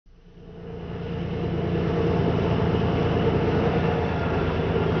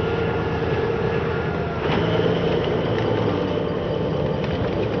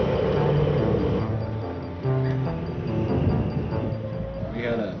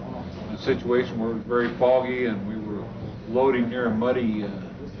a situation where it was very foggy and we were loading near a muddy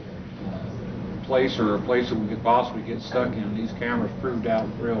place, or a place that we could possibly get stuck in. These cameras proved out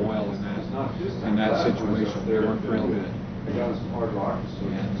real well in that situation. They worked real good. And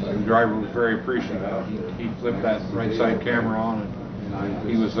the driver was very appreciative. He flipped that right side camera on, and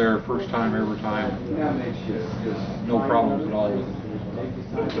he was there first time every time. No problems at all with it.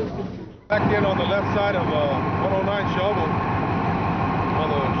 Back in on the left side of 109 shovel,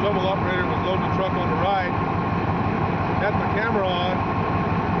 while the shovel operator was loading the truck on the right, had the camera on,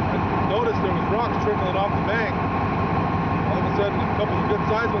 and noticed there was rocks trickling off the bank. All of a sudden, a couple of good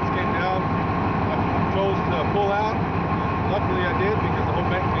sized ones came down. I chose to pull out. Luckily I did, because the whole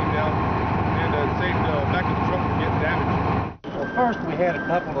bank came down, and saved the back of the truck from getting damaged. Well, first we had a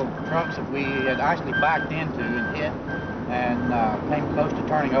couple of trucks that we had actually backed into and hit, and came close to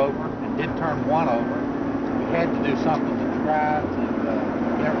turning over, and did turn one over. So we had to do something to try to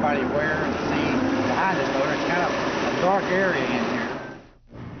get everybody aware and see behind us. So it's kind of a dark area in here.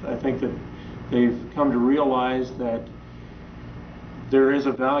 I think that they've come to realize that there is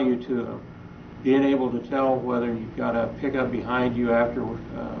a value to them. Being able to tell whether you've got a pickup behind you after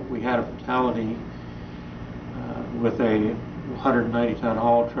we had a fatality with a 190-ton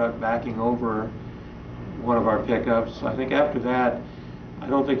haul truck backing over one of our pickups. I think after that, I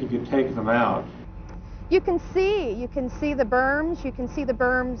don't think you could take them out. You can see the berms, you can see the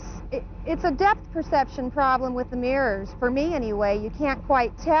berms. It's a depth perception problem with the mirrors. For me anyway, you can't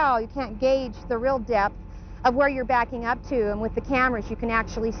quite tell, you can't gauge the real depth of where you're backing up to, and with the cameras you can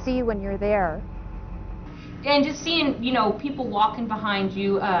actually see when you're there. And just seeing, you know, people walking behind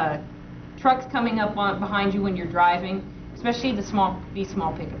you, trucks coming up behind you when you're driving, especially these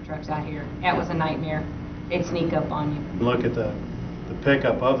small pickup trucks out here. That was a nightmare. They'd sneak up on you. Look at the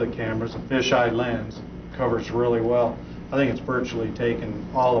pickup of the cameras. The fisheye lens covers really well. I think it's virtually taken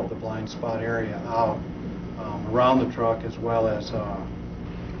all of the blind spot area out around the truck, as well as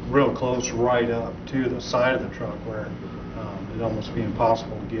real close right up to the side of the truck, where it'd almost be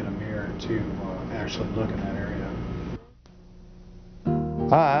impossible to get a mirror to actually look in that area.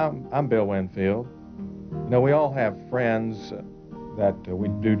 Hi, I'm Bill Winfield. You know, we all have friends that we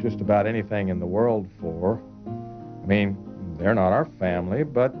do just about anything in the world for. I mean, they're not our family,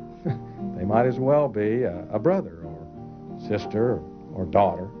 but they might as well be a brother or sister or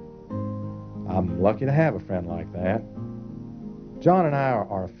daughter. I'm lucky to have a friend like that. John and I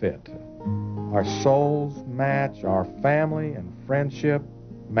are a fit. Our souls match, our family and friendship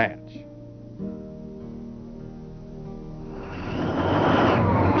match.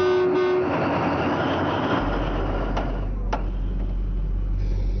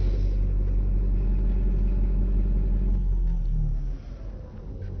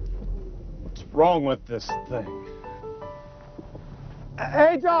 What's wrong with this thing?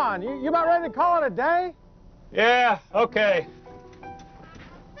 Hey, John, you about ready to call it a day? Yeah, okay.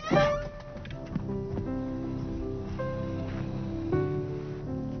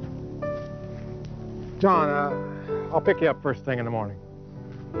 John, I'll pick you up first thing in the morning.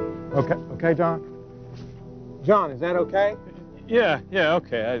 Okay, John? John, is that okay? Yeah,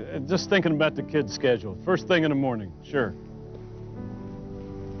 okay. I just thinking about the kid's schedule. First thing in the morning, sure.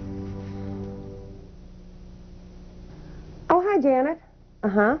 Oh, hi, Janet.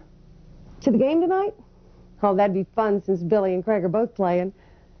 Uh-huh. To the game tonight? Oh, that'd be fun since Billy and Craig are both playing.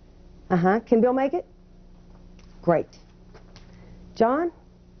 Uh-huh. Can Bill make it? Great. John?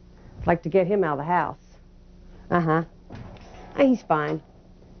 I'd like to get him out of the house. Uh-huh. He's fine.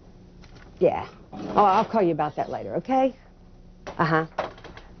 Yeah. Oh, I'll call you about that later, okay? Uh-huh.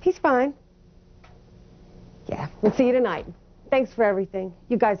 He's fine. Yeah, we'll see you tonight. Thanks for everything.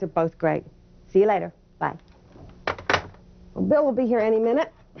 You guys are both great. See you later. Bye. Well, Bill will be here any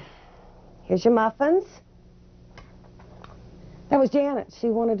minute. Here's your muffins. That was Janet. She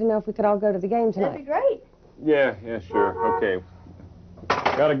wanted to know if we could all go to the game tonight. That'd be great. Yeah, sure. Okay.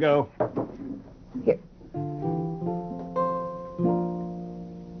 Gotta go. Here.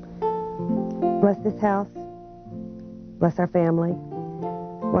 Bless this house. Bless our family.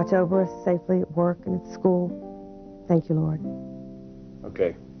 Watch over us safely at work and at school. Thank you, Lord.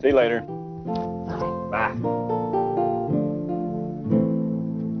 Okay. See you later. Bye. Bye.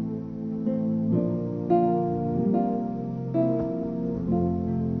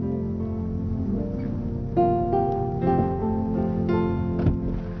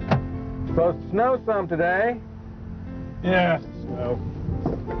 Supposed to snow some today. Yeah, snow.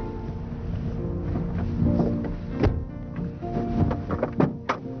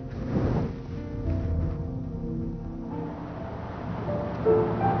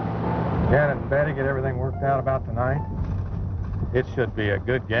 Janet and Betty get everything worked out about tonight? It should be a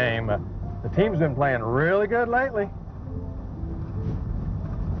good game. The team's been playing really good lately.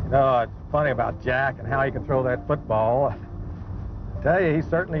 You know, it's funny about Jack and how he can throw that football. I tell you, he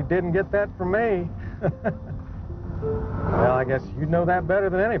certainly didn't get that from me. Well, I guess you know that better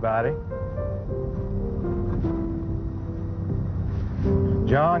than anybody.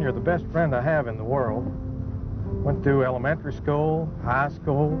 John, you're the best friend I have in the world. Went through elementary school, high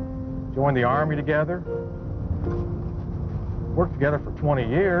school, joined the Army together. Worked together for 20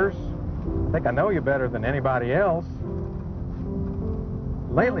 years. I think I know you better than anybody else.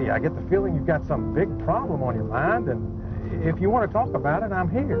 Lately, I get the feeling you've got some big problem on your mind, and if you want to talk about it, I'm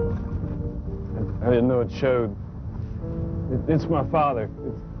here. I didn't know it showed. It's my father.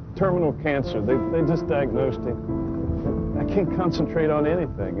 It's terminal cancer. They just diagnosed him. I can't concentrate on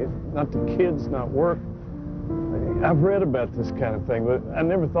anything. Not the kids, not work. I've read about this kind of thing, but I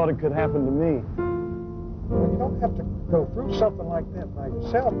never thought it could happen to me. Well, you don't have to go through something like that by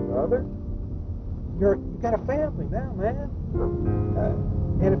yourself, brother. You got a family now, man.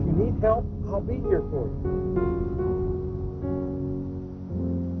 And if you need help, I'll be here for you.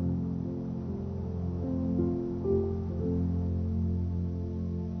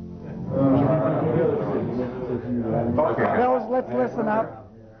 Fellas, let's listen up.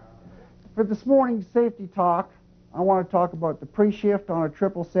 For this morning's safety talk, I want to talk about the pre-shift on a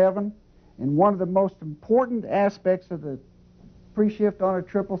 777, and one of the most important aspects of the pre-shift on a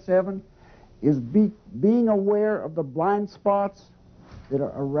 777 is being aware of the blind spots that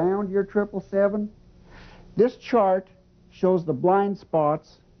are around your 777. This chart shows the blind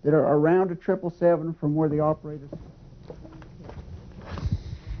spots that are around a 777 from where the operator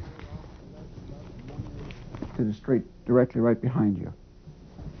to the straight directly right behind you.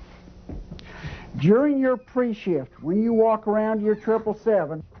 During your pre-shift, when you walk around your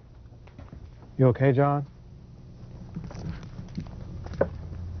 777, You okay, John?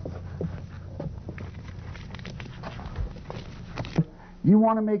 you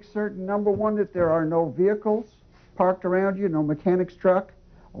want to make certain, number one, that there are no vehicles parked around you, no mechanic's truck,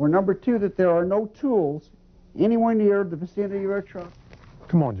 or number two, that there are no tools anywhere near the vicinity of your truck.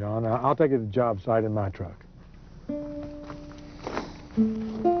 Come on, John. I'll take you to the job site in my truck.